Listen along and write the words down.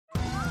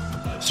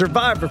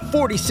Survivor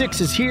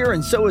 46 is here,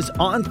 and so is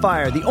On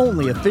Fire, the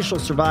only official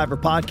Survivor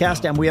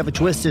podcast, and we have a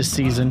twist this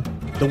season.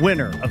 The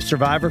winner of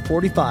Survivor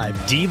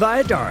 45, Dee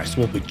Valladares,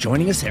 will be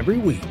joining us every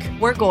week.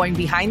 We're going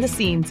behind the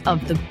scenes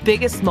of the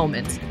biggest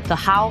moments, the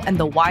how and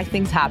the why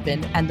things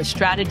happen, and the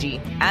strategy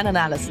and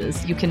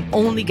analysis you can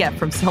only get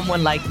from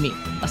someone like me,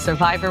 a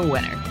Survivor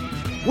winner.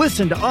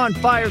 Listen to On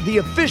Fire, the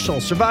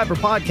official Survivor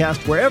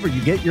podcast, wherever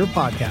you get your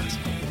podcast.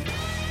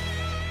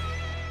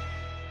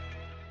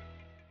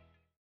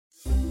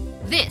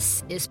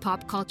 This is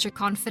Pop Culture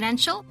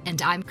Confidential,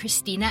 and I'm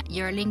Christina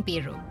Yerling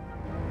Biro.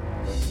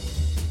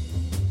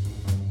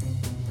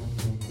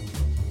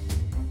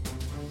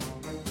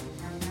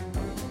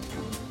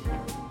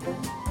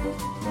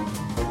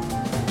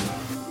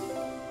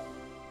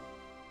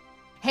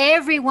 Hey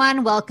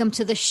everyone, welcome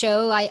to the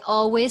show. I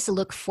always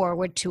look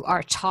forward to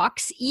our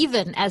talks,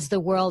 even as the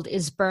world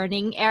is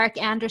burning.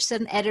 Erik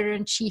Anderson,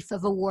 editor-in-chief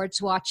of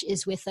AwardsWatch,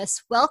 is with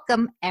us.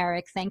 Welcome,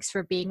 Erik. Thanks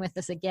for being with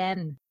us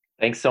again.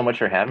 Thanks so much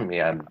for having me.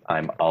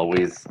 I'm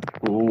always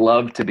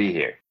love to be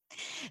here.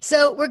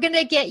 So we're going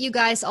to get you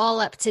guys all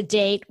up to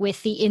date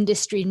with the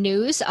industry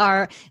news.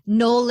 Our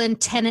Nolan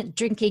Tenet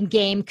drinking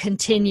game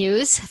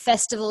continues,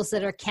 festivals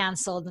that are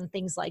canceled and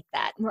things like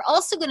that. And we're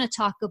also going to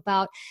talk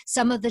about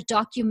some of the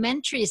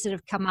documentaries that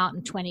have come out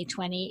in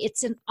 2020.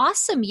 It's an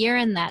awesome year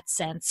in that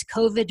sense,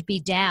 COVID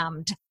be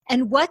damned.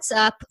 And what's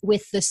up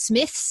with the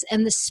Smiths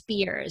and the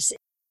Spears?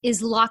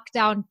 Is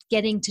lockdown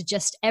getting to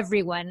just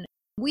everyone?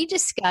 We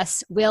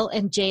discuss Will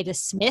and Jada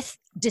Smith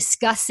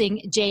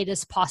discussing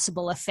Jada's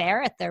possible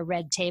affair at their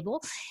red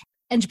table,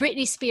 and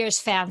Britney Spears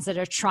fans that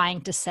are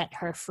trying to set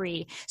her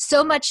free.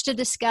 So much to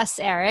discuss,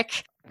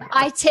 Erik.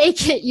 I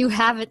take it you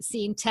haven't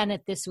seen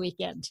Tenet this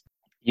weekend.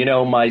 You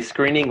know, my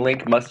screening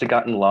link must have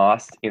gotten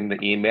lost in the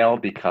email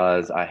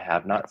because I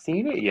have not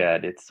seen it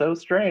yet. It's so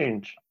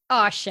strange.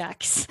 Oh,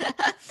 shucks.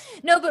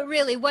 No, but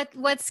really,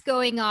 what's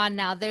going on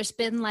now? There's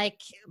been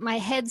my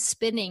head's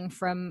spinning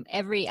from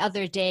every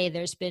other day.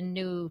 There's been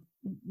new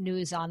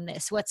news on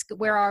this.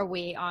 Where are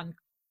we on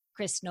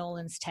Chris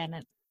Nolan's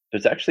Tenet?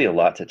 There's actually a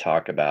lot to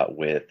talk about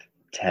with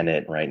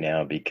Tenet right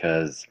now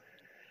because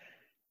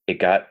it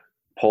got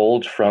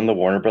pulled from the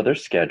Warner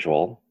Brothers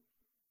schedule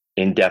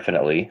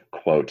indefinitely,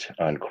 quote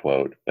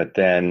unquote. But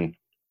then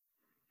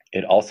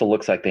it also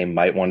looks like they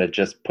might want to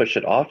just push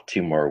it off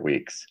 2 more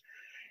weeks.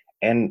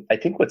 And I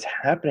think what's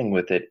happening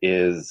with it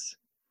is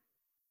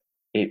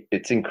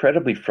it's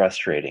incredibly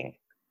frustrating.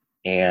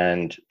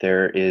 And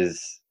there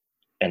is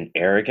an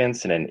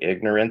arrogance and an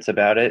ignorance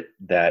about it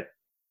that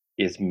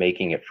is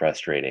making it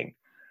frustrating.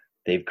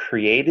 They've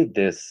created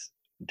this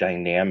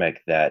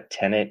dynamic that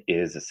Tenet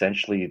is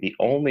essentially the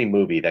only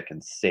movie that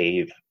can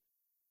save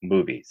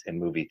movies in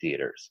movie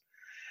theaters.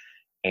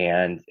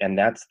 And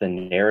that's the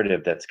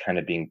narrative that's kind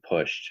of being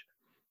pushed,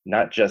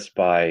 not just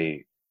by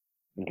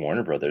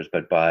Warner Brothers,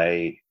 but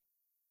by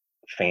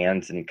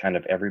fans and kind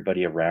of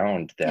everybody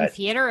around that, and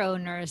theater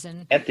owners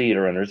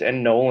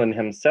and Nolan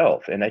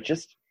himself. And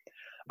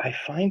I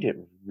find it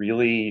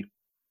really,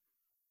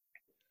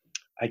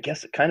 I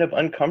guess, kind of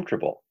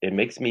uncomfortable. It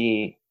makes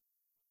me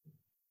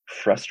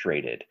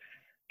frustrated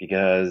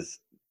because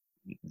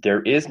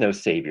there is no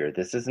savior.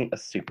 This isn't a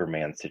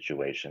Superman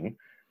situation.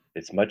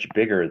 It's much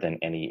bigger than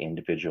any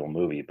individual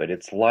movie, but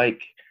it's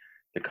like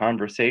the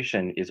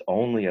conversation is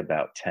only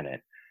about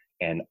Tenet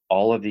and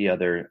all of the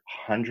other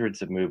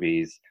hundreds of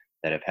movies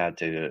that have had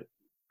to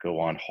go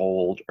on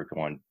hold or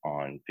go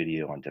on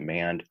video on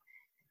demand.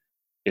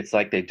 It's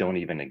like they don't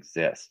even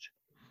exist.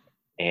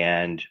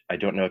 And I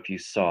don't know if you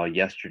saw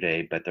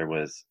yesterday, but there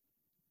was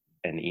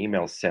an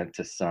email sent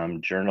to some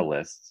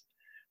journalists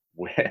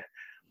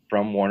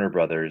from Warner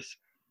Brothers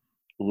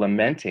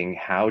lamenting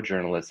how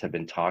journalists have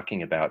been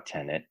talking about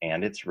Tenet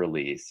and its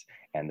release,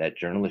 and that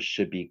journalists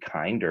should be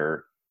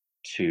kinder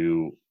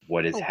to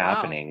what is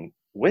happening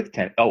with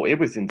Tenet. Oh, it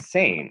was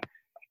insane.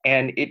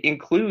 And it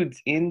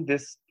includes in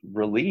this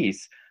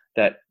release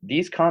that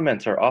these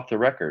comments are off the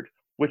record,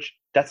 which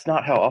that's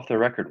not how off the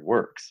record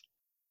works.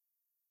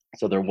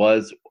 So there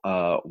was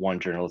one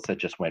journalist that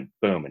just went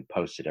boom and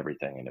posted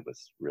everything, and it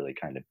was really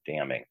kind of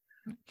damning.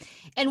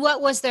 And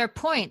what was their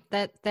point?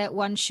 That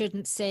one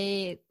shouldn't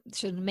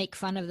make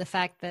fun of the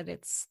fact that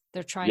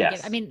they're trying to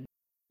get, I mean.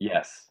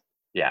 Yes.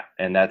 Yeah.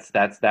 And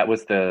that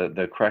was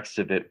the crux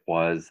of it,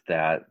 was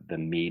that the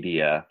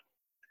media,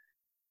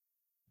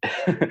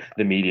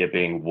 the media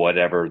being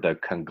whatever the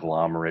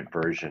conglomerate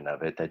version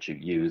of it that you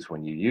use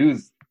when you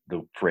use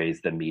the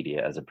phrase the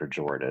media as a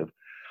pejorative,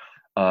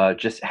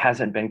 just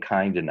hasn't been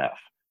kind enough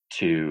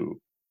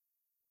to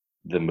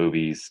the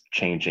movie's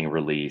changing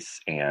release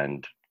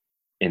and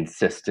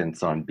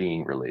insistence on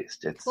being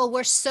released. Well,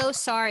 we're so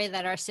sorry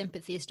that our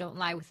sympathies don't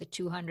lie with a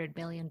 $200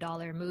 million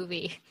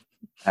movie.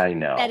 I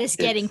know. That is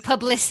getting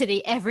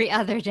publicity every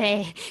other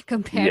day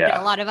compared to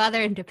a lot of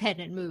other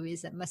independent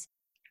movies that must.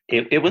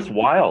 It was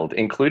wild.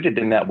 Included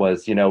in that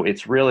was,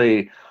 it's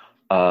really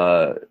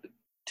to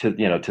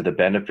the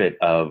benefit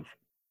of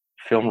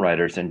film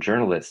writers and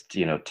journalists,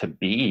 to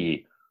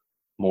be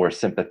more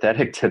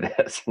sympathetic to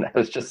this. And I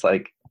was just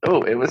like,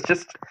 oh, it was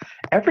just,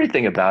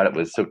 everything about it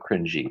was so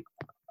cringy.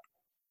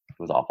 It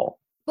was awful.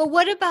 But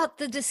what about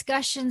the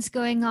discussions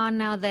going on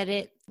now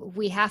that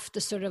we have to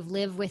sort of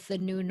live with the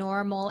new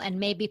normal, and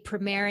maybe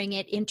premiering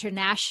it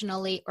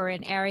internationally or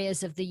in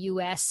areas of the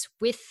US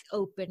with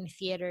open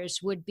theaters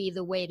would be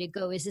the way to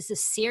go? Is this a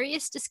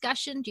serious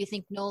discussion? Do you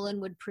think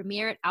Nolan would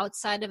premiere it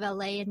outside of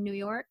LA and New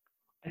York?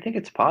 I think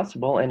it's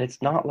possible, and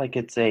it's not like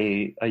it's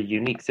a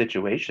unique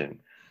situation,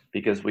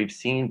 because we've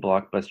seen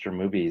blockbuster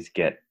movies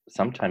get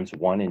sometimes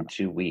 1 and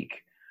 2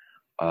 week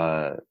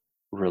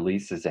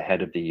releases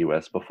ahead of the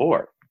US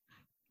before.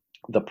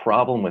 The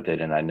problem with it,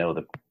 and I know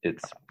that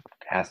it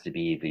has to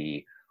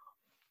be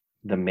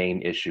the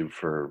main issue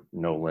for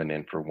Nolan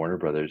and for Warner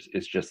Brothers,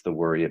 is just the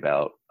worry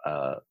about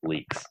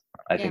leaks.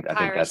 I think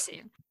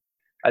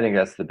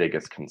that's the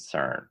biggest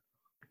concern.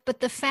 But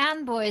the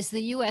fanboys,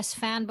 the US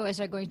fanboys,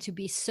 are going to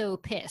be so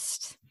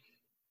pissed.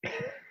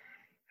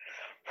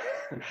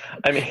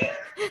 I mean,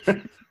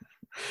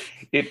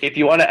 if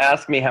you want to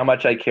ask me how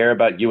much I care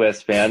about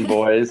US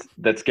fanboys,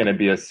 that's going to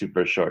be a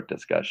super short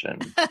discussion.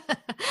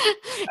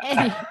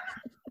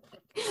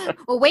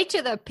 Well, wait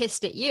till they're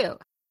pissed at you.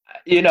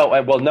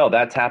 Well, no,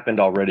 that's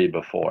happened already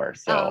before,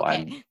 so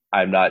okay.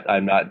 I'm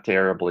not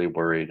terribly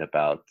worried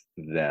about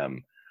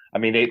them. I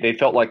mean, they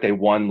felt like they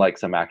won like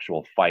some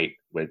actual fight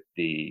with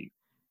the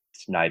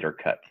Snyder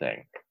Cut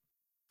thing,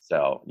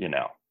 so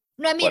No,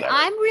 I mean, whatever.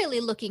 I'm really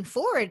looking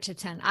forward to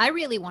Tenet. I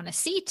really want to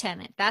see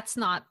Tenet. That's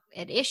not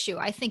an issue.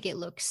 I think it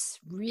looks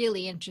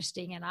really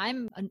interesting, and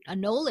I'm a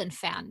Nolan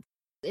fan.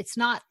 It's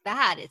not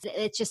that.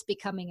 It's just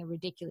becoming a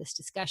ridiculous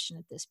discussion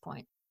at this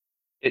point.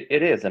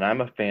 It is, and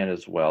I'm a fan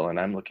as well, and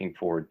I'm looking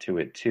forward to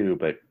it too,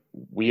 but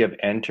we have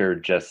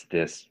entered just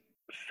this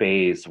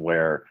phase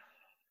where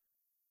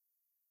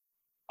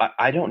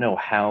I don't know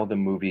how the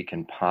movie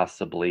can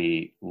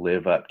possibly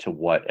live up to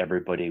what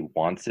everybody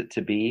wants it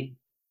to be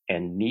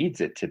and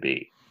needs it to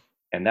be.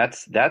 And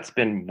that's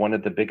been one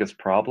of the biggest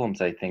problems,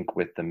 I think,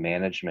 with the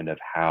management of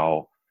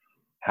how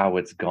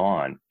it's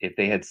gone. If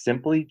they had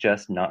simply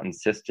just not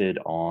insisted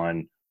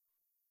on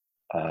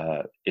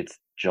its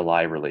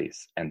July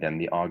release and then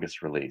the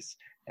August release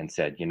and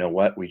said, you know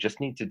what, we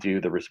just need to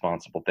do the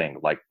responsible thing,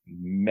 like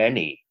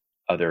many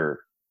other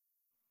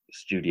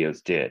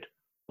studios did.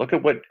 Look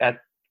at what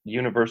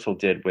Universal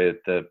did with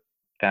the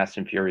Fast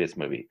and Furious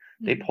movie.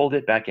 They pulled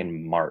it back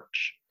in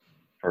March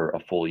for a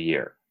full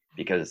year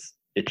because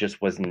it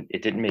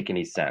didn't make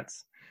any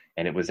sense.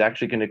 And it was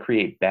actually going to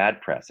create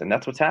bad press. And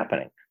that's what's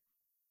happening.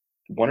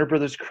 Warner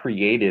Brothers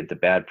created the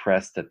bad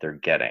press that they're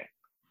getting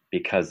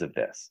because of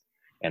this.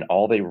 And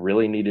all they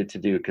really needed to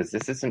do, because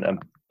this isn't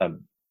a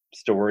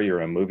story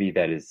or a movie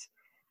that is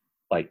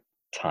like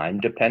time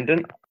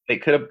dependent, they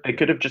could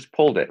have just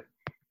pulled it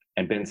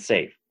and been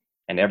safe.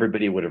 And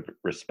everybody would have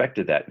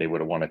respected that. They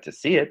would have wanted to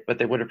see it, but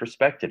they would have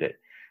respected it.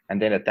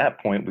 And then at that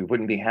point, we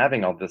wouldn't be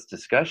having all this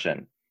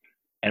discussion.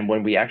 And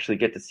when we actually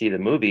get to see the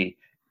movie,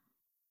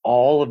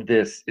 all of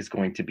this is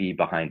going to be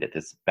behind it,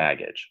 this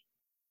baggage.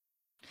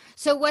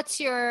 So what's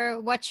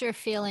your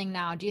feeling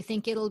now? Do you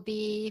think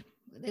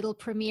it'll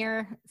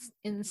premiere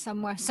in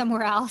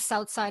somewhere else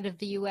outside of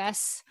the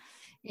US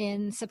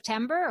in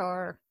September,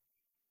 or?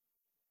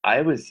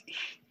 I was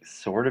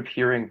sort of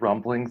hearing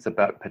rumblings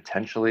about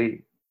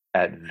potentially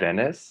at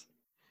Venice,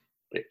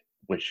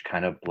 which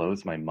kind of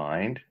blows my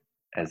mind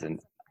as an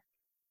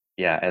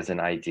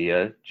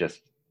idea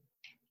just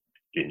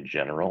in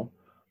general.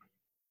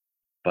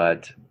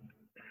 But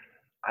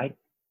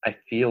I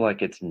feel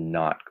like it's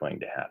not going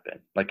to happen.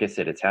 Like I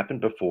said, it's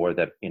happened before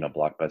that,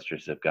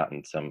 blockbusters have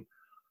gotten some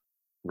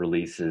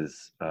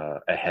releases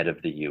ahead of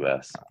the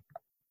US,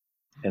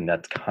 and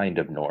that's kind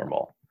of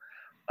normal.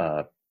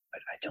 But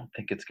I don't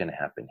think it's going to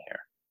happen here.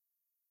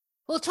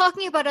 Well,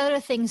 talking about other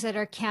things that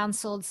are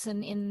canceled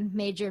in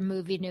major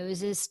movie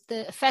news, is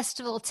the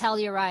festival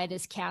Telluride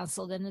is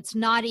canceled, and it's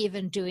not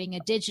even doing a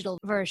digital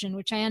version,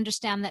 which I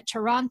understand that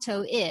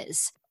Toronto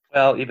is.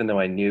 Well, even though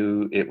I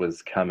knew it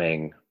was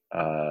coming,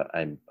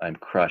 I'm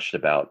crushed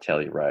about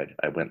Telluride.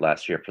 I went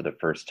last year for the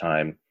first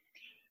time,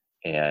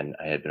 and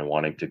I had been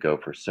wanting to go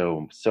for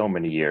so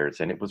many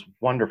years, and it was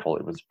wonderful.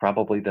 It was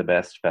probably the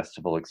best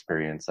festival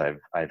experience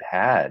I've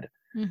had.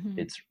 Mm-hmm.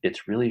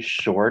 It's really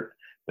short,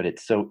 but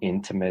it's so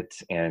intimate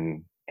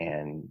and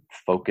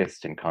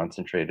focused and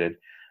concentrated.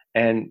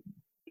 And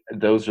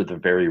those are the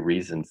very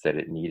reasons that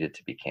it needed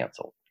to be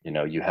canceled.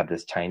 You have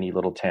this tiny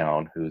little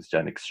town who's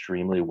done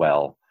extremely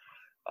well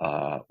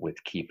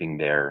with keeping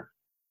their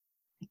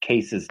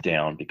cases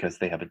down because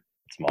they have a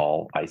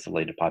small,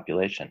 isolated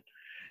population.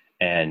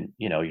 And,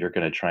 you're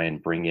going to try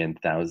and bring in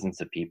thousands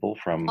of people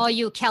from... all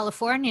you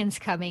Californians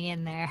coming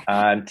in there.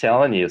 I'm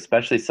telling you,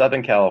 especially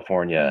Southern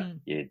California,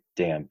 you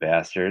damn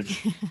bastards.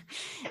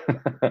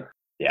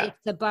 Yeah. It's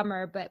a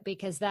bummer, but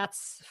because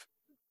that's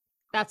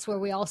where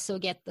we also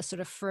get the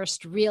sort of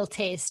first real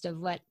taste of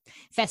what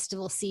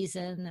festival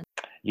season.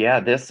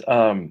 Yeah,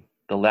 the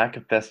lack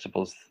of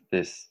festivals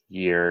this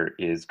year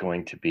is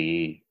going to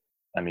be,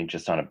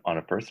 just on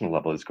a personal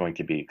level, is going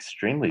to be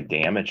extremely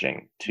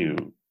damaging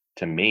to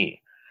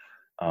me.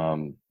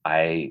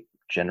 I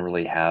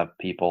generally have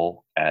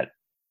people at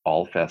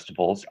all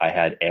festivals. I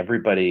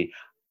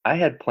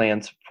had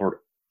plans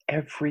for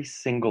every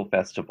single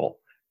festival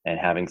and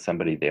having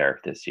somebody there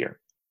this year.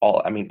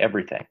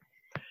 Everything.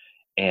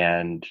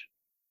 And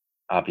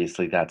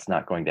obviously that's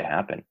not going to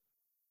happen.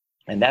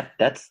 And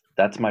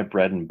that's my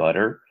bread and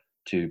butter,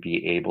 to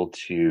be able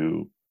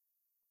to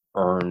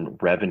earn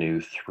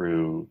revenue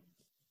through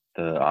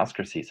the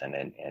Oscar season,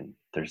 and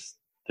there's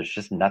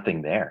just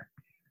nothing there.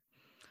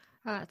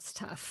 Oh, that's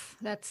tough.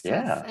 That's tough.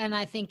 Yeah. And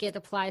I think it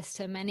applies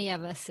to many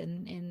of us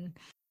in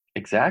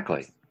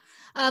Exactly.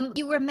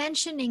 You were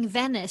mentioning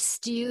Venice.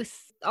 Do you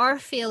our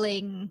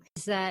feeling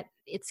is that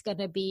it's going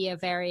to be a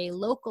very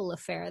local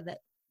affair, that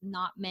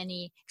not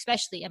many,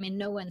 especially,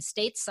 no one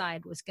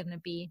stateside was going to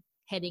be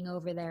heading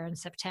over there in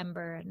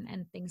September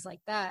and things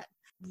like that.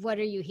 What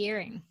are you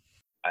hearing?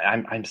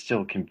 I'm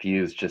still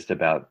confused just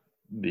about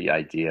the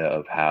idea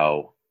of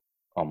how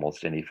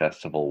almost any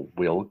festival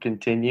will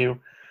continue,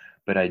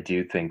 but I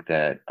do think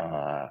that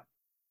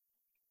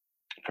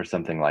for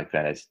something like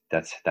Venice,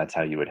 that's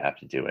how you would have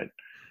to do it,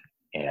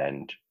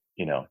 and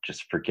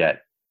just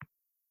forget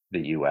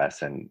the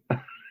U.S. and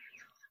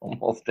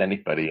almost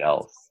anybody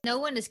else. No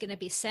one is going to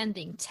be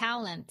sending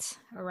talent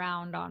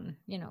around on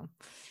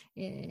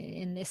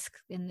in this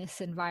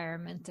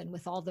environment, and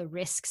with all the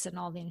risks and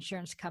all the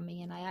insurance coming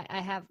in.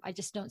 I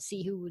just don't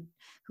see who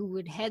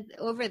would head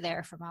over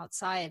there from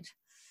outside.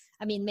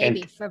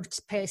 Maybe from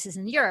places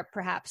in Europe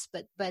perhaps,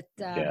 but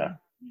yeah.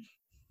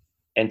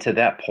 And to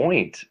that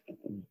point,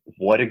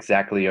 what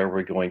exactly are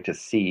we going to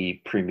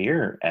see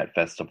premiere at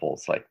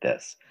festivals like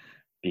this?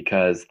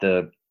 Because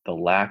the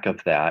lack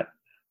of that,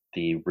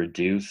 the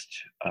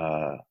reduced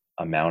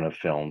amount of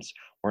films,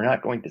 we're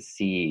not going to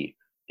see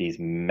these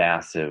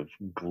massive,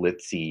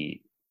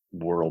 glitzy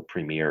world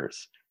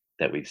premieres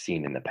that we've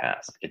seen in the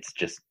past. It's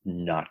just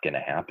not going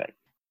to happen.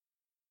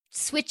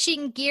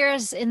 Switching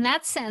gears in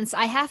that sense,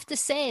 I have to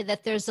say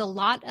that there's a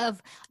lot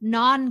of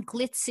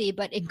non-glitzy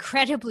but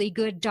incredibly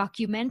good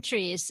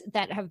documentaries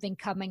that have been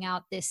coming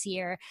out this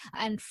year.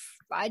 And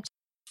I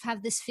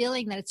have this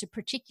feeling that it's a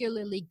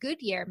particularly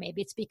good year.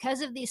 Maybe it's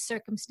because of these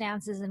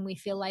circumstances, and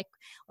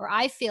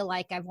I feel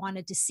like I've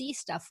wanted to see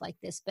stuff like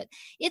this, but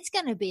it's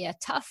going to be a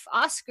tough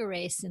Oscar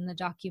race in the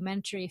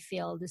documentary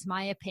field, is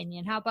my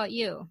opinion. How about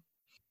you?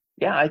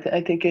 Yeah, I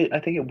think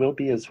it will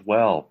be as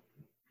well.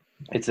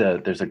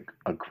 There's a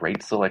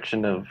great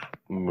selection of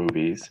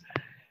movies,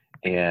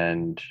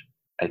 and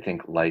I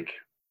think, like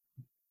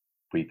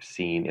we've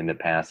seen in the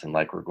past and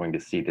like we're going to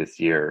see this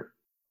year,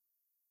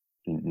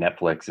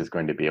 Netflix is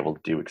going to be able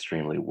to do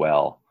extremely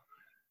well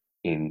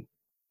in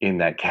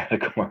that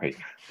category.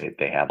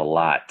 They have a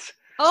lot.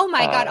 Oh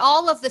my God,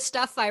 all of the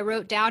stuff I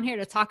wrote down here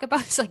to talk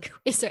about, is like,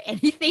 is there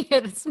anything here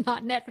that's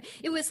not Netflix?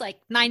 It was like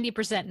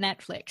 90%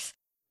 Netflix.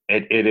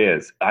 It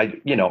is.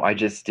 I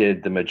just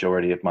did the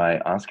majority of my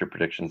Oscar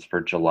predictions for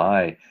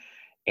July,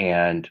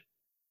 and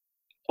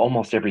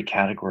almost every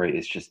category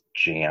is just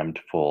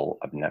jammed full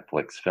of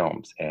Netflix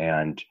films,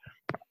 and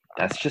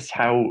that's just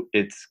how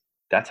it's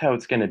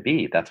going to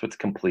be. That's what's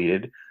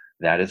completed.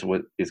 That is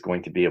what is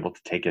going to be able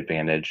to take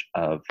advantage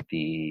of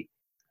the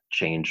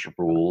changed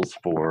rules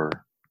for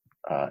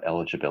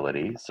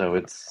eligibility. So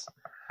it's,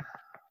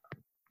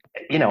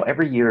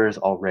 every year is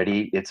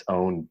already its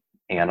own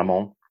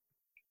animal.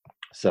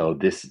 So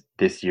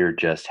this year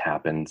just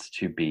happens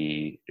to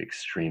be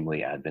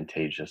extremely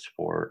advantageous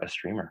for a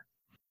streamer.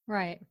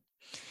 Right.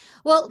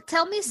 Well,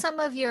 tell me some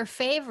of your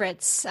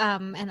favorites,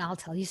 and I'll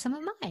tell you some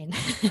of mine.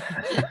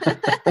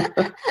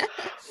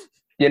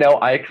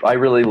 I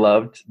really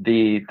loved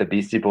the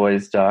Beastie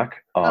Boys doc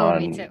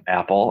on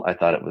Apple. I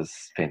thought it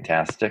was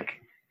fantastic.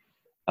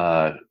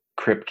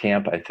 Crip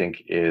Camp, I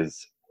think,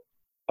 is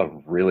a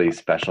really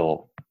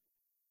special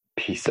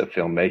piece of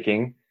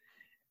filmmaking.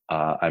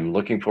 I'm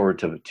looking forward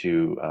to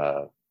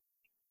oh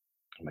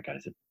my God,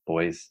 is it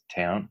Boys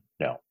Town?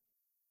 No,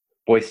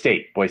 Boys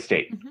State.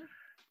 Mm-hmm.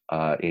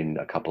 In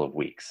a couple of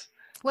weeks.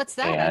 What's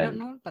that? I don't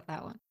know about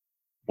that one.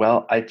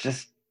 Well, let's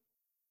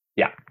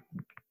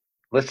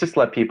just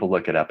let people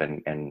look it up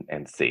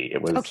and see.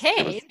 It was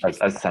okay. It was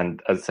a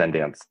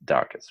Sundance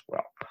doc as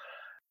well.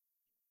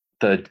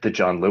 The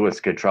John Lewis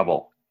Good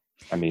Trouble.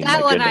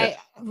 That one I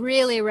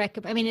really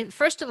recommend.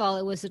 First of all,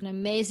 it was an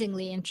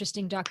amazingly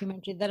interesting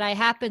documentary that I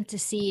happened to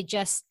see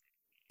just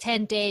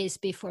 10 days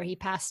before he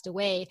passed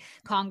away,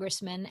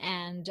 congressman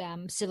and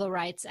civil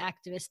rights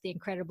activist, the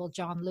incredible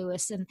John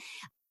Lewis. And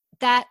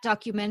that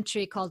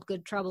documentary called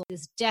Good Trouble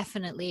is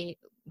definitely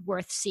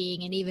worth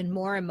seeing, and even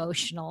more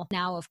emotional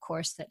now, of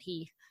course, that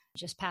he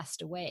just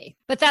passed away.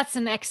 But that's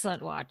an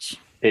excellent watch.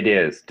 It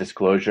is.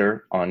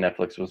 Disclosure on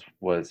Netflix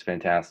was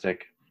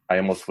fantastic. I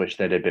almost wish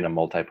that it had been a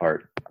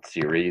multi-part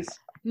series.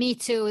 Me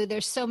too.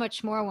 There's so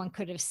much more one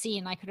could have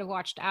seen. I could have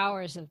watched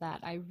hours of that.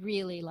 I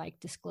really like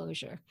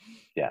Disclosure.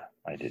 Yeah,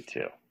 I did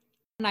too.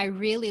 And I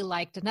really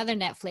liked another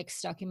Netflix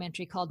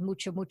documentary called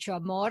Mucho Mucho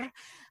Amor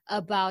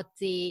about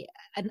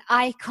an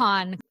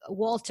icon,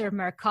 Walter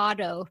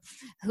Mercado,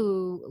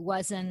 who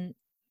was an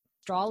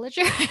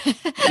astrologer.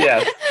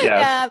 Yes.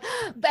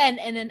 And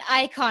an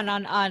icon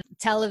on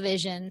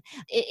television.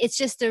 It's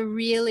just a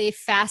really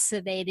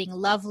fascinating,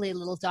 lovely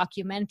little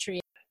documentary.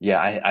 Yeah,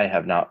 I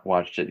have not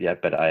watched it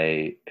yet, but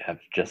I have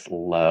just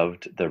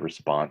loved the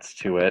response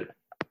to it.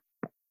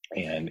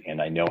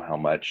 And I know how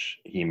much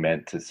he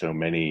meant to so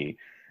many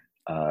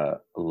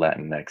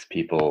Latinx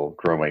people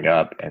growing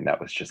up, and that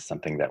was just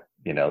something that,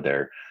 you know,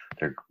 their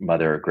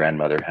mother or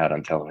grandmother had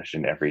on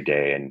television every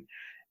day,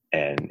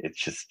 and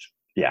it's just,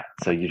 yeah,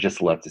 so you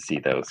just love to see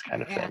those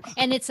kind of things.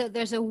 And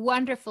there's a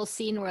wonderful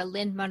scene where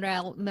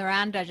Lin-Manuel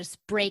Miranda just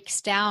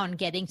breaks down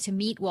getting to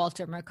meet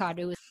Walter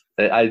Mercado.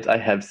 I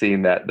have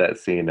seen that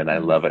scene, and I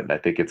love it, and I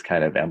think it's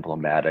kind of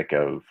emblematic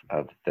of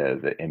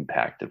the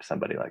impact of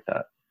somebody like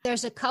that.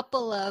 There's a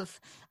couple of,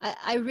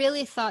 I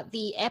really thought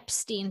the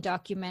Epstein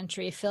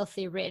documentary,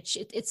 Filthy Rich,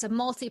 it's a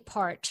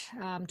multi-part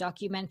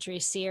documentary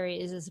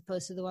series as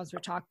opposed to the ones we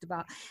talked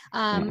about.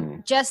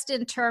 Just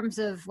in terms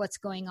of what's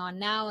going on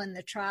now in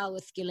the trial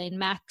with Ghislaine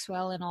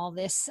Maxwell and all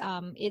this,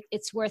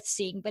 it's worth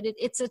seeing, but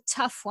it's a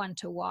tough one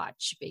to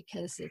watch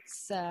because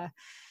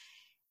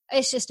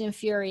it's just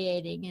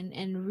infuriating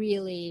and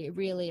really,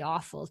 really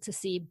awful to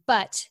see.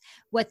 But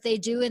what they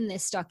do in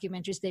this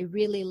documentary is they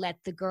really let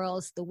the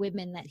girls, the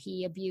women that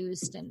he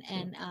abused, and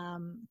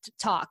to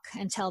talk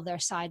and tell their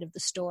side of the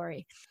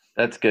story.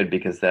 That's good,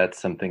 because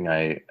that's something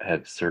I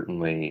have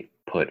certainly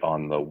put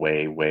on the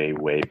way, way,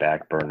 way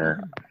back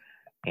burner.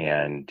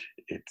 And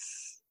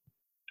it's,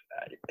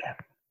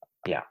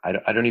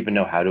 I don't even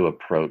know how to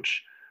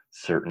approach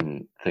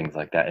certain things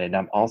like that. And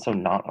I'm also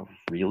not a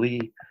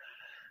really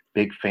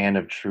big fan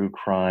of true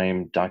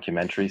crime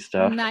documentary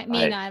stuff.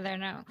 Me neither,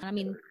 no. I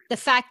mean, the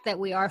fact that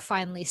we are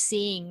finally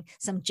seeing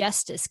some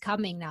justice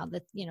coming now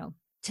that, you know,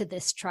 to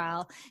this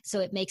trial, so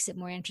it makes it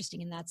more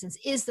interesting in that sense,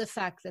 is the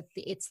fact that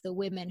it's the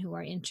women who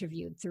are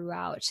interviewed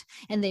throughout,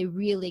 and they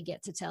really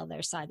get to tell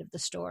their side of the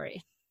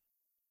story.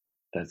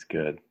 That's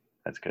good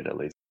At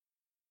least.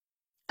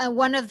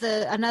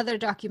 Another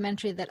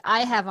documentary that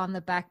I have on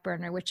the back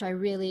burner, which I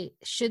really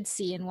should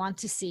see and want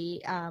to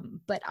see,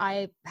 but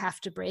I have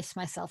to brace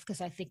myself because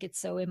I think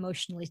it's so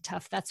emotionally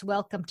tough. That's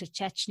Welcome to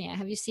Chechnya.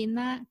 Have you seen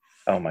that?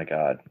 Oh my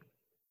God.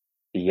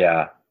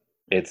 Yeah.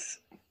 It's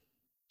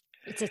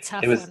a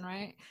tough one,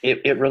 right?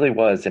 It really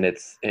was. And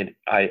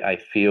I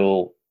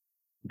feel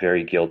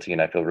very guilty,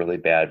 and I feel really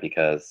bad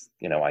because,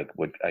 you know,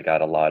 I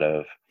got a lot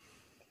of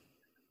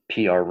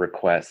PR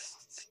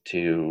requests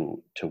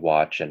to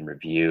watch and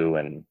review,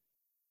 and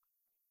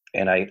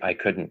I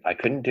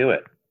couldn't do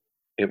it.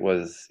 It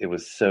was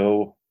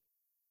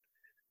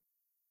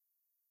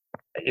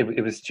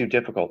too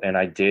difficult. And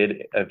I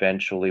did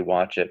eventually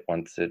watch it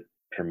once it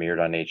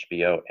premiered on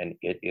HBO, and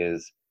it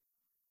is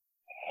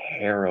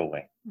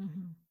harrowing.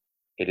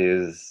 It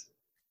is,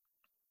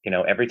 you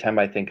know, every time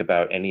I think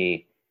about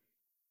any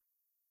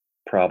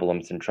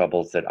problems and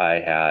troubles that I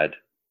had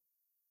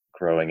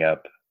growing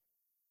up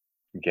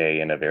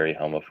gay in a very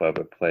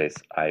homophobic place,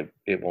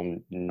 it will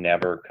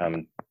never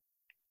come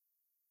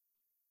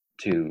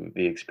to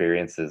the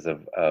experiences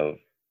of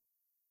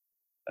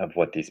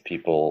what these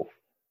people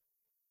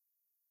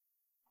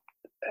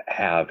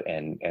have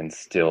and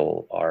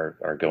still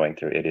are going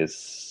through. It is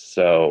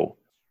so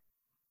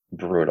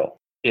brutal.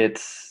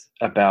 It's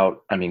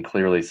about, I mean,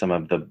 clearly some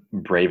of the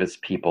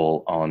bravest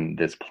people on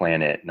this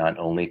planet, not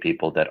only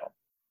people that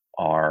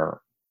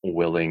are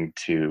willing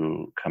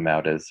to come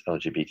out as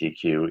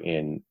LGBTQ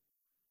in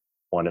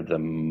one of the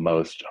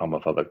most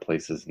homophobic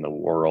places in the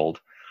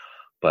world,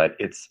 but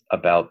it's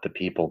about the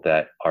people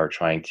that are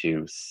trying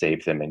to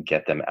save them and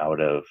get them out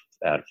of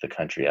the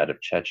country, out of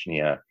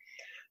Chechnya,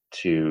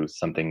 to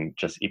something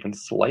just even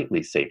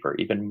slightly safer,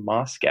 even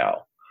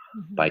Moscow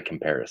by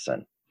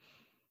comparison.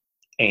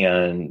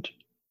 And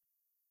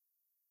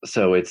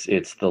so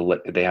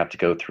they have to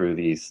go through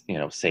these, you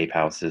know, safe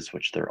houses,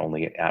 which they're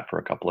only at for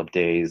a couple of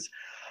days,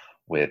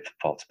 with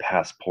false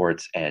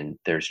passports, and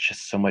there's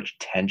just so much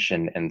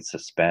tension and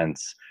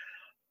suspense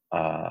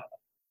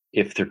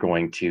if they're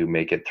going to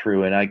make it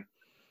through. And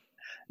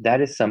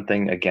that is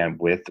something, again,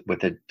 with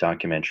a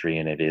documentary,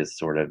 and it is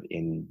sort of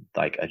in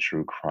like a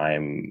true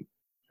crime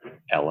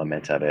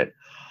element of it.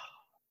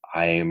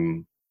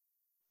 I'm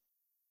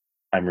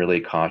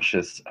really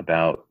cautious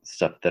about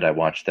stuff that I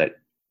watch that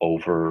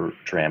over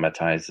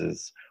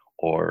dramatizes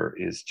or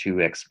is too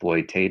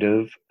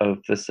exploitative of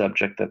the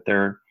subject that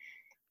they're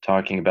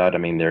talking about. I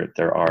mean,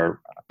 there are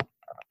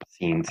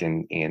scenes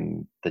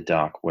in the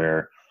doc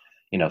where,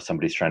 you know,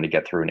 somebody's trying to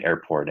get through an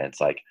airport, and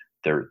it's like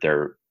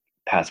their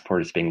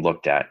passport is being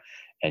looked at,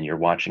 and you're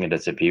watching it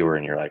as a viewer,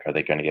 and you're like, are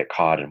they going to get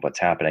caught, and what's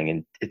happening?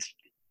 And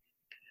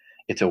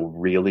it's a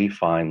really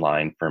fine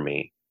line for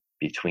me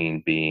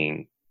between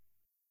being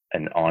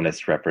an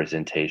honest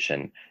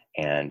representation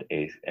and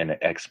an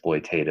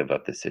exploitative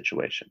of the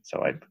situation.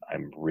 So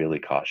I'm really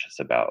cautious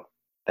about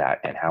that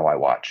and how I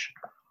watch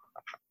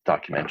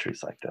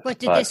documentaries like this. But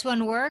did this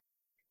one work?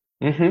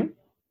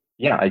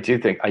 Yeah, I do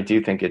think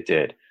it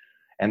did.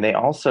 And the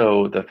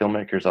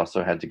filmmakers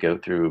also had to go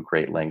through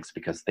great lengths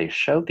because they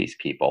showed these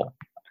people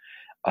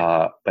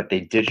but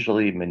they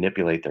digitally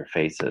manipulate their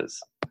faces.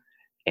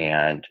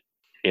 And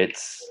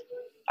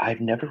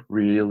I've never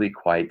really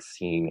quite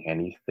seen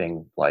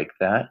anything like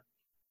that,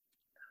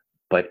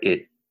 but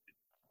it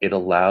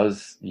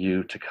allows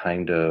you to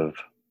kind of,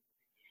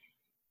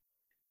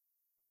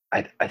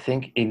 I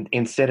think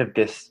instead of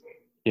this,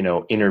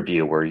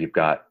 interview where you've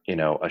got,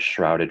 a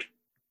shrouded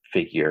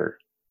figure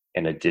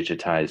and a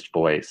digitized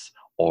voice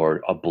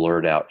or a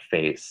blurred out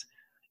face,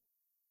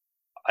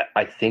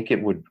 I think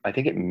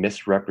it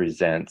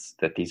misrepresents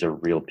that these are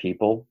real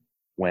people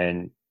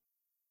when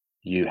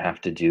you have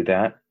to do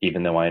that,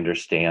 even though I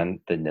understand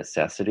the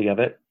necessity of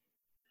it.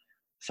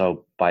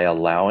 So by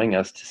allowing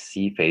us to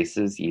see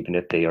faces, even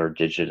if they are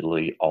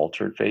digitally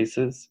altered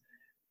faces,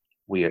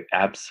 we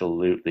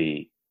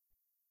absolutely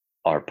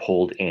are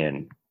pulled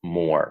in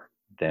more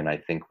than I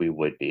think we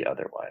would be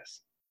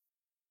otherwise.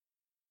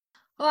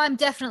 Well, I'm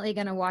definitely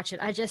going to watch it.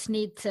 I just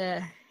need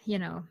to,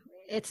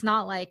 it's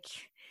not like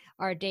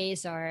our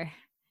days are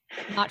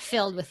not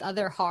filled with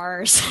other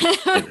horrors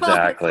Exactly.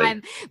 all the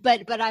time,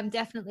 but I'm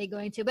definitely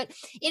going to. But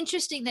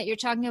interesting that you're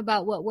talking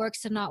about what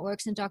works and not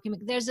works in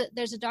document. There's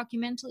a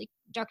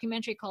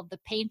documentary called The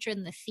Painter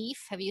and the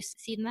Thief. Have you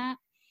seen that?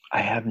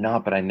 I have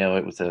not, but I know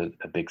it was a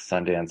big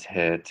Sundance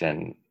hit,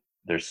 and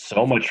there's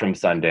so much from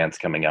Sundance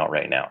coming out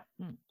right now.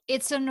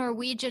 It's a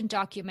Norwegian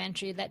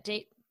documentary that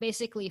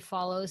basically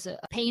follows a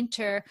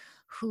painter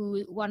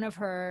who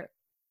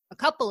a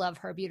couple of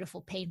her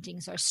beautiful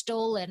paintings are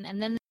stolen,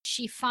 and then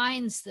she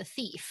finds the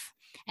thief,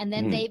 and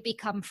then they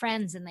become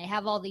friends, and they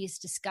have all these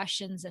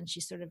discussions, and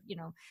she sort of,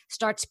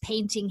 starts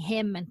painting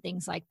him and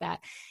things like that.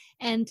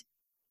 And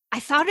I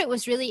thought it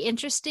was really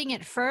interesting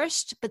at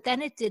first, but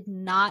then it did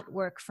not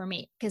work for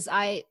me because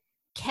I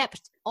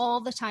kept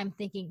all the time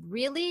thinking,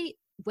 really?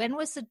 When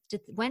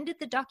did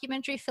the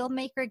documentary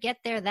filmmaker get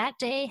there that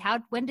day?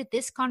 When did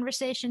this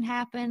conversation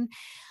happen?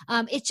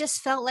 It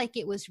just felt like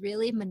it was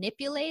really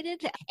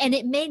manipulated, and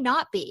it may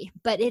not be,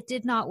 but it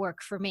did not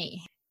work for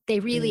me.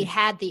 They really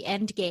had the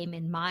end game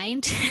in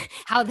mind,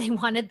 how they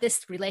wanted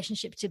this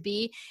relationship to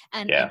be,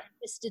 and it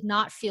just did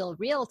not feel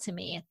real to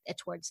me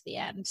towards the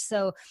end.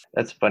 So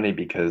that's funny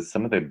because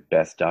some of the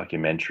best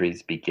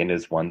documentaries begin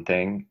as one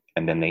thing,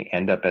 and then they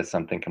end up as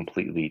something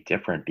completely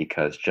different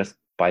because just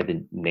by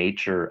the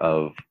nature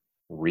of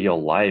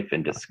real life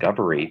and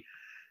discovery,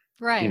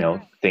 right.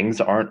 Things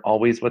aren't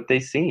always what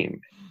they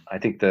seem. I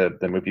think the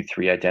movie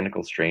Three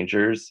Identical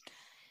Strangers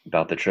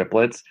about the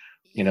triplets,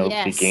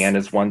 began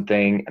as one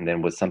thing and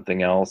then was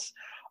something else.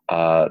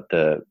 I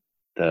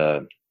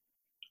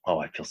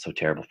feel so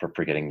terrible for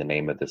forgetting the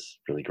name of this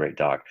really great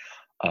doc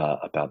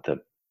about the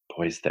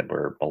boys that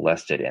were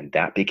molested, and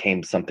that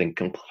became something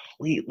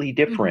completely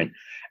different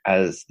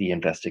as the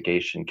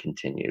investigation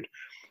continued.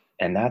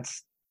 And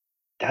that's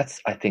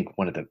I think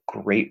one of the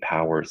great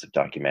powers of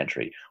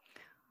documentary.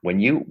 When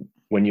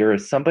you're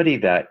somebody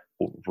that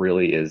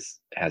really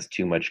has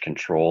too much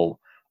control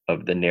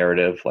of the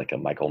narrative, like a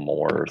Michael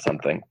Moore or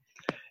something,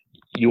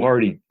 you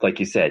already, like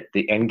you said,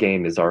 the end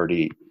game is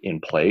already in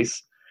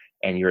place,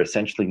 and you're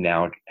essentially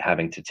now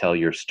having to tell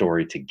your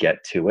story to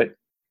get to it,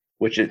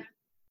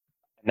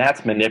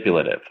 that's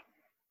manipulative.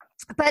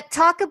 But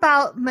talk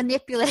about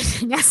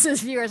manipulating us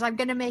as viewers. I'm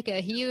going to make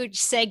a huge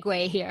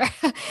segue here.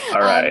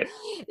 All right.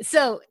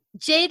 So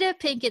Jada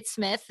Pinkett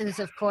Smith, who's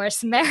of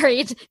course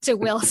married to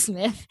Will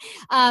Smith.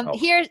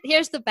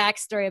 Here's the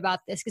backstory about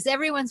this, because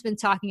everyone's been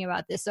talking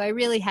about this. So I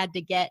really had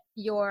to get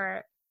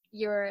your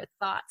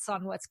thoughts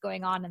on what's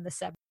going on in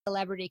the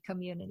celebrity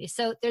community.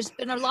 So there's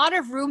been a lot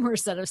of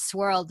rumors that have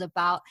swirled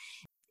about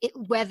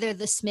whether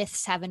the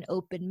Smiths have an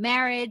open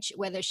marriage,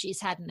 whether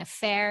she's had an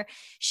affair.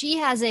 She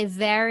has a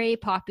very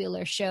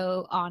popular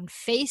show on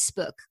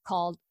Facebook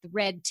called The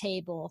Red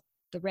Table,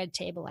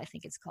 I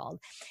think it's called.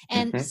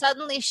 And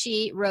suddenly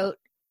she wrote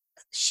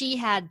she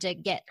had to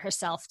get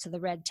herself to the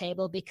red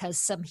table because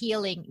some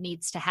healing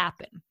needs to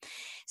happen.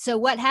 So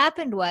what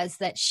happened was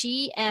that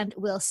she and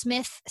Will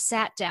Smith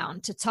sat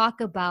down to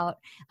talk about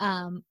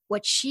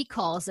what she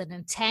calls an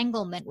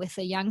entanglement with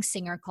a young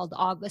singer called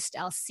August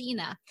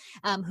Alsina,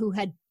 who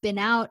had been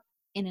out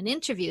in an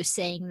interview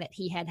saying that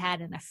he had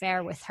had an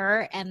affair with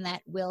her and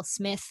that Will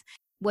Smith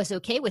was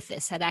okay with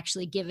this, had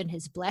actually given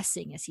his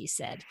blessing, as he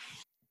said.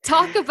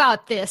 Talk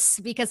about this,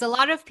 because a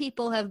lot of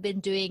people have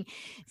been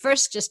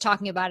first just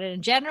talking about it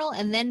in general,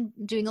 and then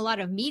doing a lot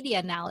of media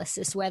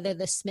analysis, whether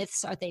the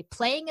Smiths, are they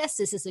playing us?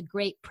 Is this a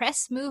great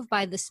press move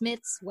by the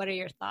Smiths? What are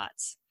your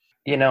thoughts?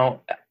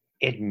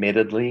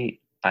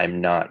 Admittedly,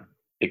 I'm not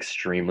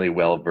extremely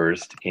well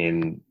versed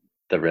in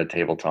the red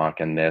table talk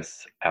and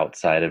this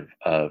outside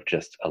of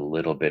just a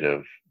little bit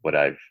of what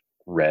I've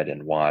read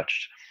and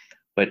watched.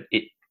 But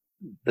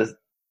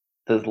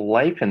the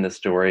life and the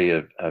story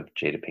of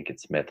Jada Pinkett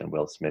Smith and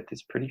Will Smith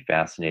is pretty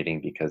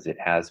fascinating because it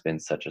has been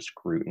such a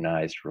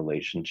scrutinized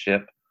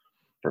relationship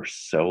for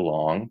so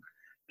long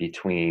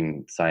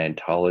between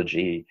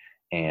Scientology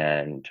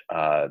and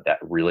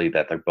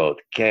that they're both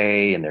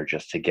gay and they're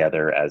just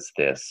together as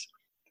this,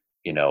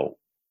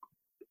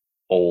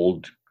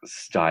 old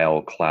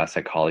style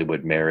classic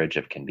Hollywood marriage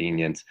of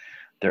convenience.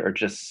 there are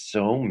just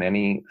so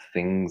many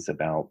things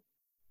about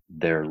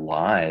their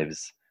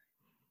lives,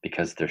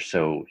 because they're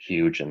so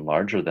huge and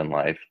larger than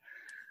life,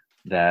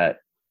 that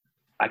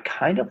I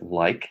kind of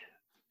like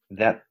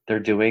that they're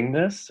doing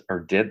this or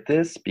did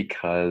this,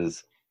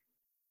 because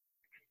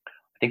I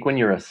think when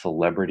you're a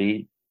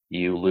celebrity,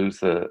 you lose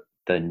the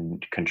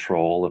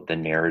control of the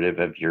narrative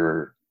of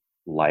your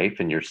life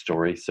and your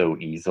story so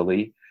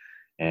easily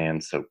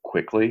and so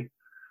quickly,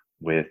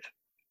 with,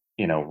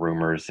 you know,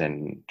 rumors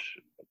and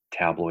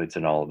tabloids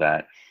and all of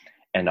that.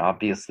 And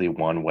obviously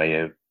one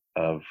way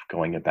of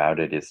going about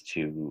it is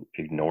to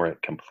ignore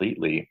it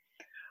completely.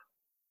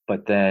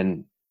 But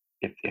then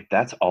if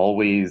that's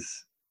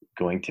always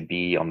going to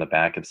be on the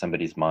back of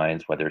somebody's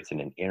minds, whether it's in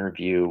an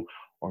interview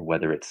or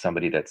whether it's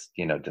somebody that's,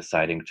 you know,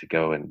 deciding to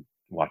go and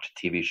watch a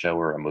TV show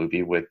or a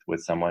movie with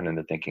someone, and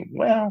they're thinking,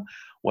 well,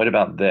 what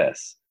about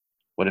this?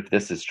 What if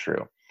this is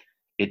true?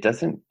 It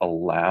doesn't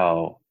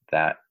allow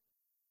that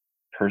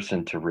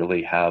person to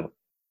really have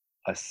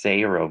a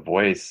say or a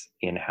voice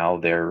in how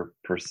they're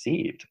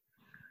perceived.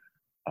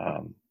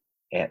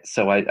 And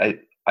so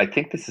I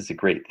think this is a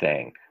great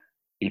thing,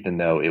 even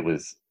though it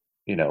was,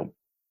 you know,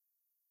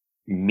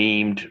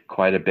 memed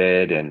quite a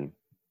bit, and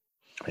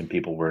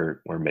people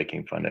were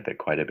making fun of it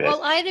quite a bit.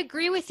 Well, I'd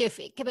agree with you,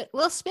 but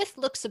Will Smith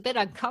looks a bit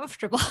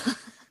uncomfortable.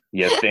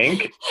 You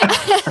think?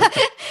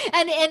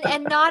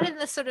 and not in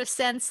the sort of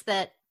sense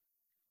that,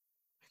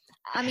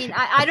 I mean,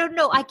 I don't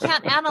know. I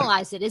can't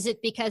analyze it. Is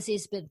it because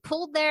he's been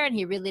pulled there and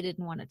he really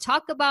didn't want to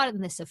talk about it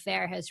and this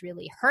affair has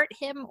really hurt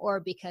him,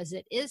 or because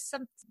it is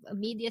a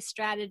media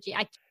strategy?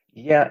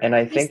 Yeah, and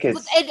I think it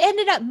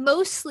ended up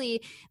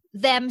mostly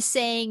them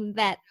saying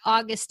that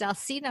August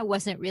Alsina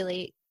wasn't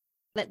really,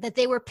 that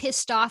they were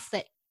pissed off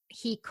that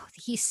he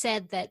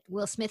said that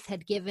Will Smith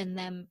had given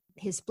them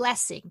his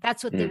blessing.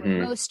 That's what they were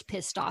most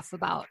pissed off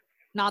about,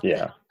 not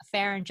the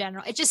affair in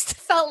general. It just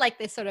felt like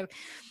they sort of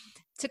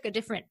took a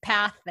different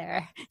path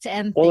there to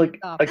end things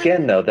off.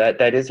 Again, though,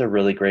 that is a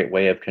really great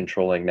way of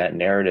controlling that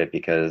narrative,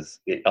 because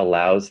it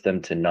allows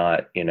them to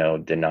not, you know,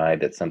 deny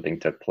that something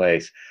took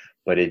place,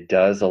 but it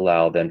does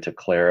allow them to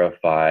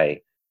clarify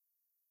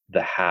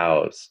the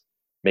hows,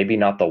 maybe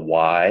not the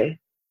why,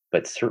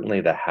 but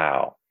certainly the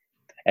how.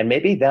 And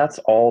maybe that's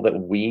all that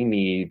we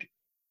need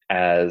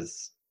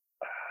as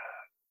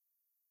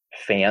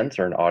fans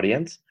or an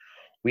audience.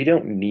 We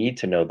don't need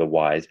to know the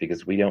whys,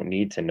 because we don't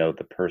need to know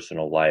the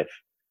personal life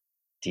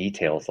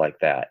details like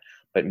that.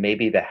 But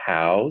maybe the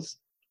hows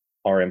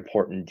are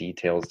important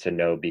details to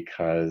know,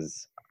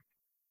 because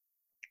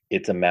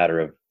it's a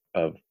matter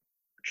of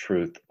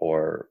truth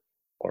or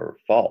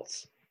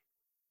false.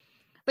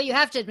 But you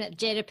have to admit,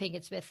 Jada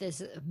Pinkett Smith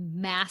is a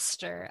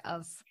master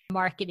of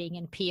marketing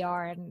and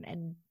PR,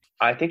 and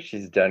I think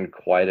she's done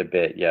quite a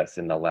bit, yes,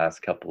 in the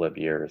last couple of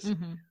years,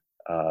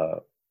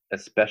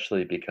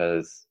 especially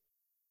because,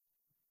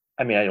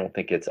 I mean, I don't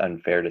think it's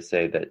unfair to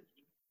say that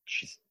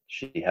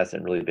she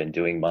hasn't really been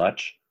doing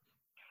much.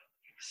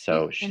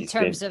 So in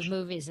terms of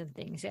movies and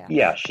things, yeah.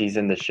 Yeah, she's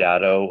in the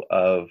shadow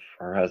of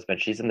her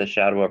husband. She's in the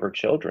shadow of her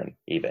children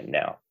even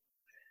now.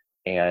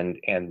 And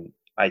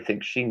I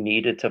think she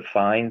needed to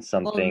find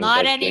something. Well,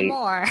 not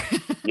anymore.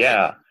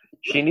 Yeah,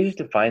 she needed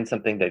to find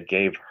something that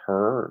gave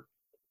her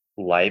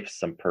life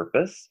some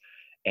purpose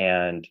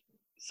and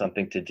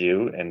something to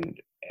do, and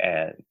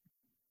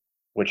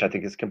which I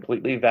think is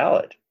completely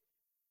valid.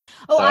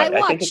 Oh, so I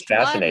think it's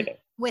fascinating.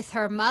 With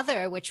her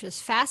mother, which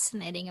was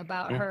fascinating,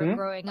 about her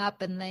growing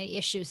up and the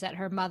issues that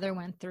her mother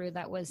went through.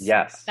 That was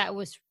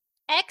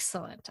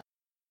excellent.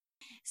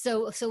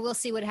 So we'll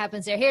see what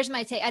happens there. Here's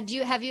my take.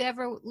 Have you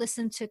ever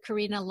listened to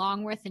Karina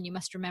Longworth? And you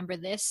must remember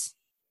this.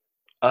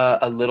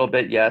 A little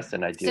bit, yes,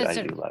 and I do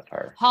love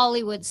her.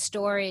 Hollywood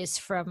stories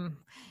from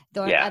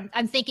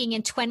I'm thinking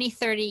in 20,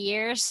 30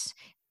 years,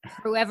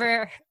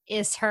 whoever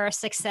is her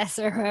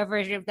successor,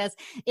 whoever does,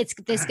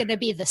 there's going to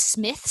be the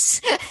Smiths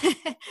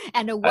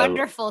and a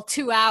wonderful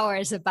 2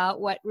 hours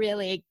about what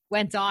really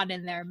went on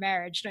in their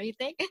marriage. Don't you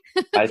think?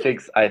 I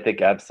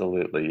think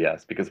absolutely,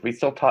 yes, because we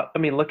still talk. I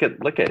mean, look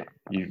at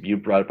you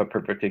brought up a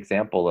perfect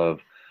example of,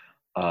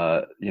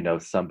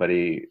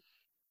 somebody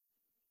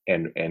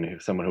and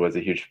someone who has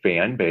a huge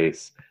fan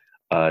base,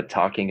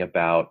 talking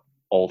about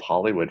old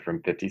Hollywood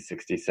from 50,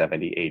 60,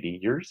 70, 80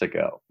 years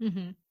ago.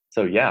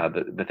 So yeah,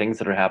 the things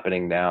that are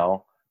happening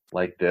now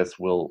like this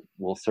will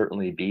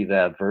certainly be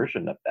that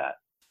version of that.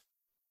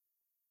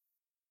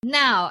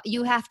 Now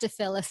you have to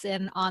fill us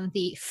in on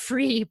the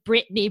Free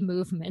Britney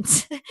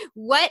movement.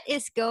 What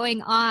is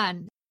going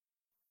on?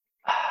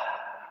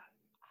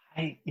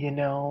 I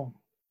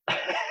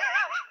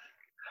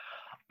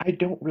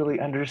don't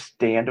really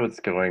understand what's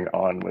going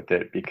on with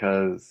it,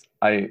 because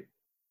I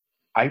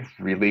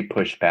really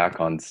push back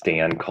on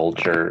stan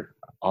culture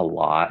a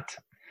lot,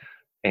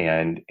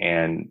 and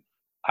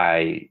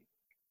I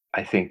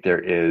think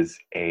there is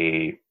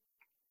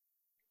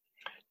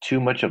too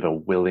much of a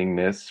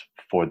willingness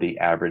for the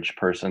average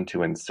person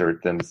to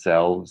insert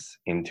themselves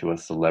into a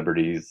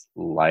celebrity's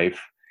life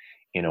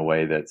in a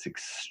way that's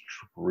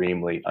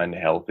extremely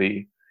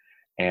unhealthy,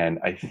 and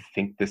I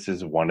think this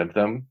is one of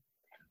them,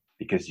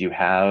 because you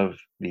have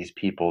these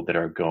people that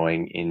are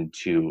going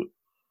into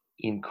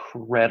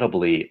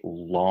incredibly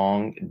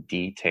long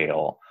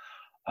detail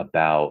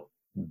about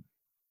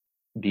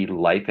the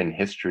life and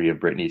history of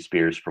Britney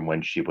Spears from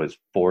when she was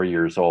 4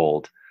 years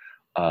old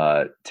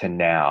to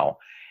now.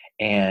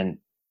 And,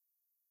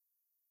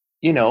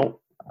 you know,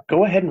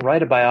 go ahead and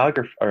write a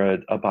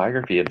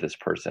biography of this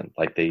person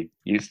like they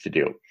used to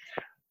do.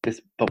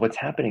 But what's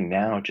happening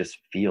now just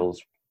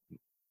feels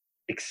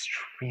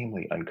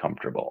extremely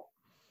uncomfortable.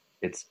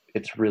 It's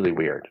really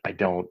weird.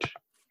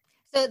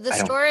 So the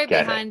story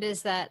behind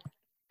is that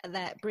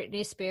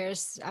Britney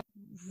Spears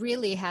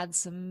really had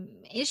some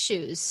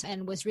issues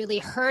and was really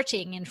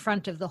hurting in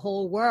front of the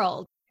whole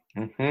world.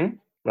 Mm-hmm.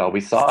 Well, we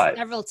saw it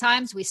several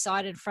times. We saw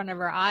it in front of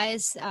our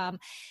eyes.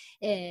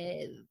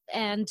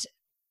 And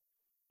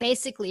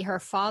basically her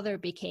father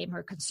became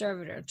her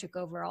conservator and took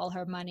over all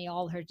her money,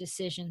 all her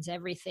decisions,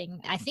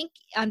 everything. I think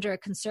under a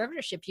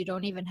conservatorship, you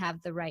don't even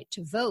have the right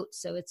to vote.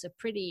 So it's a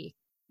pretty,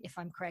 if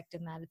I'm correct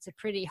in that, it's a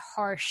pretty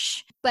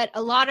harsh, but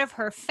a lot of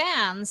her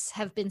fans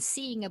have been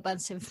seeing a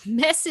bunch of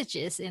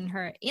messages in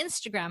her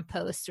Instagram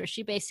posts where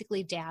she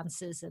basically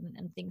dances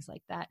and things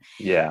like that.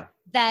 Yeah.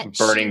 That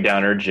burning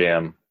down her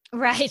gym.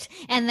 Right.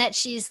 And that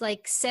she's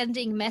like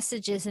sending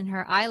messages in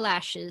her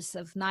eyelashes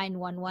of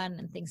 911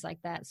 and things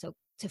like that. So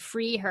to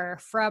free her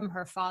from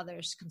her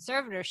father's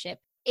conservatorship,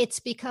 it's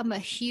become a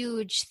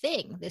huge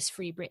thing, this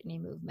Free Britney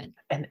movement.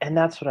 And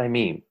that's what I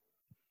mean.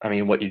 I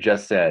mean, what you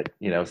just said,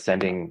 you know,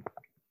 sending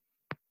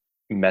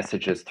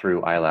messages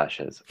through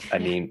eyelashes. I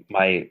mean,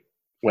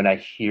 when I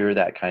hear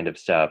that kind of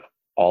stuff,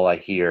 all I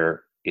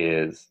hear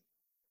is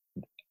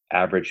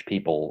average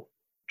people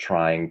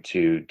trying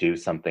to do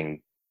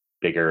something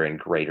bigger and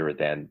greater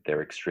than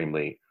their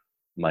extremely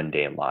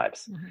mundane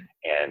lives. Mm-hmm.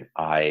 And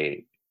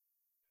I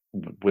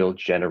will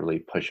generally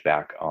push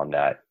back on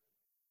that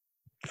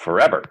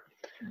forever,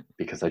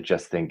 because I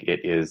just think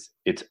it is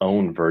its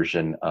own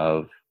version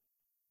of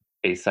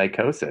a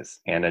psychosis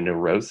and a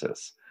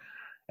neurosis.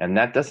 And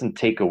that doesn't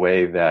take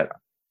away that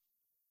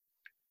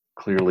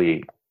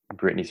clearly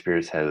Britney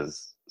Spears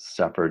has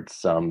suffered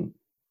some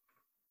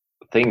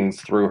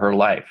things through her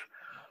life.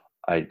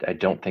 I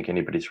don't think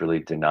anybody's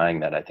really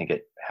denying that. I think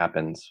it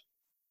happens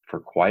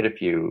for quite a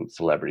few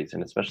celebrities,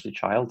 and especially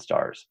child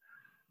stars.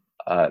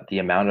 The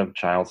amount of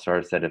child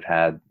stars that have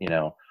had, you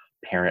know,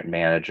 parent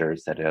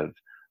managers that have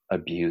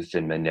abused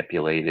and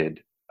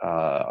manipulated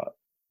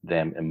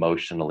them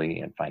emotionally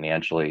and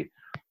financially,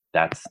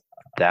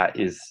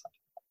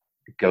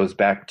 goes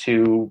back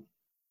to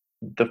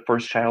the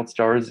first child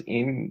stars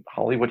in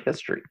Hollywood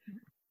history.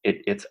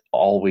 It's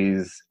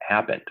always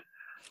happened.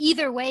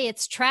 Either way,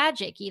 it's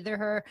tragic. Either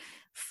her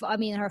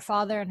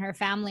father and her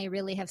family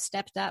really have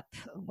stepped up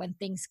when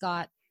things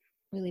got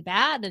really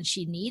bad and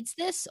she needs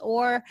this,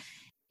 or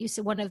you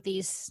said one of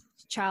these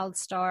child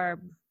star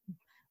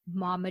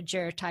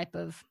momager type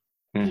of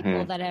people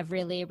mm-hmm. that have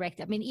really wrecked.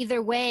 I mean,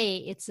 either way,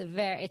 it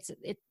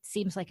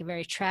seems like a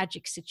very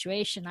tragic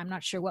situation. I'm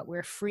not sure what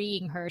we're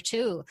freeing her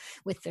to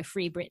with the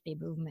Free Britney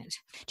movement.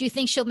 Do you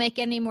think she'll make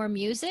any more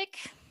music?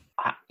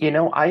 You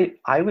know, I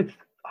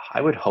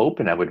would hope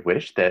and I would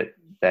wish that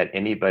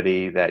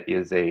anybody that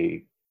is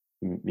a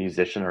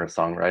musician or a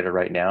songwriter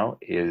right now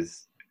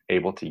is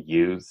able to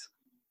use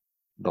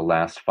the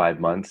last 5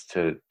 months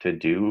to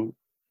do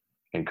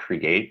and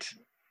create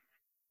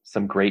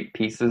some great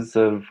pieces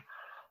of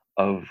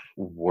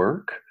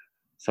work.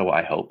 So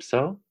I hope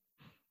so.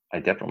 I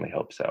definitely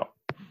hope so.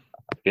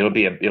 It'll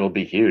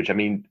be huge. I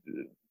mean,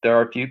 there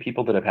are a few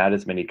people that have had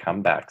as many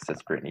comebacks as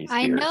Britney Spears.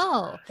 I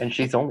know. And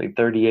she's only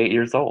 38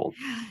 years old.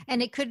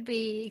 And it could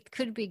be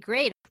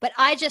great. But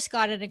I just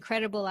got an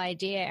incredible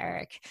idea,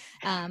 Eric.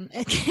 I'm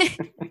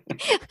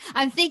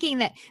thinking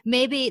that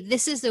maybe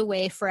this is a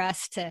way for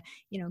us to,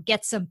 you know,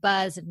 get some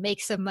buzz and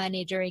make some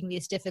money during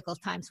these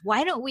difficult times.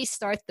 Why don't we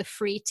start the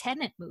free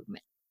Tenet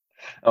movement?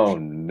 Oh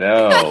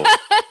no.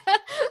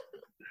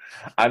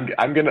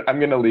 I'm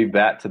gonna leave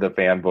that to the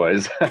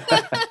fanboys.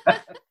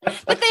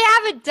 But they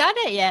haven't done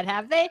it yet,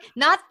 have they?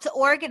 Not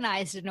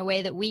organized in a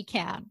way that we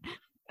can.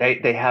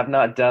 They have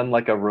not done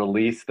like a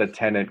release the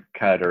Tenet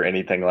cut or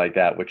anything like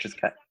that, which is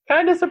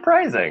kind of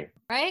surprising.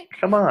 Right?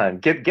 Come on,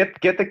 get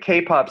the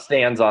K-pop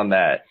stands on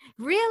that.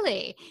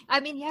 Really? I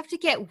mean, you have to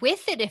get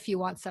with it if you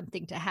want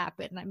something to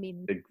happen. I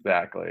mean,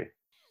 exactly.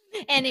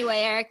 Anyway,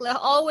 Eric,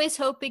 always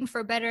hoping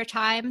for better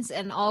times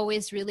and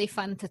always really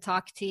fun to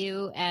talk to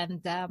you.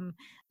 And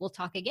we'll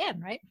talk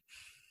again, right?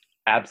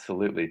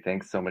 Absolutely.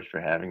 Thanks so much for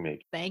having me.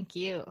 Thank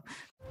you.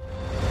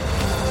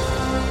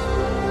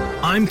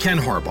 I'm Ken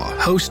Harbaugh,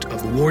 host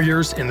of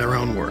Warriors in Their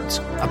Own Words,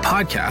 a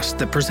podcast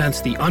that presents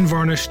the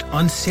unvarnished,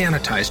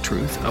 unsanitized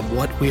truth of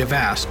what we have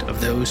asked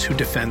of those who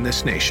defend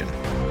this nation.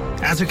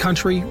 As a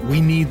country, we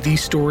need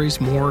these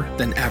stories more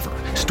than ever.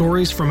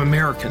 Stories from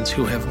Americans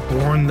who have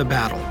borne the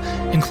battle,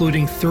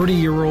 including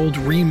 30-year-old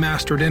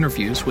remastered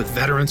interviews with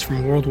veterans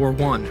from World War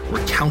I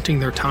recounting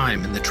their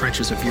time in the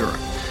trenches of Europe,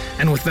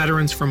 and with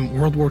veterans from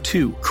World War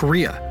II,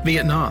 Korea,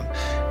 Vietnam,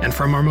 and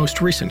from our most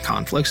recent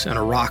conflicts in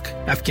Iraq,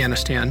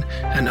 Afghanistan,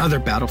 and other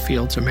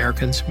battlefields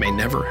Americans may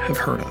never have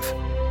heard of.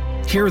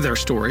 Hear their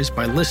stories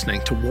by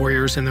listening to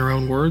Warriors in Their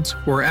Own Words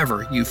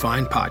wherever you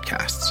find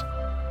podcasts.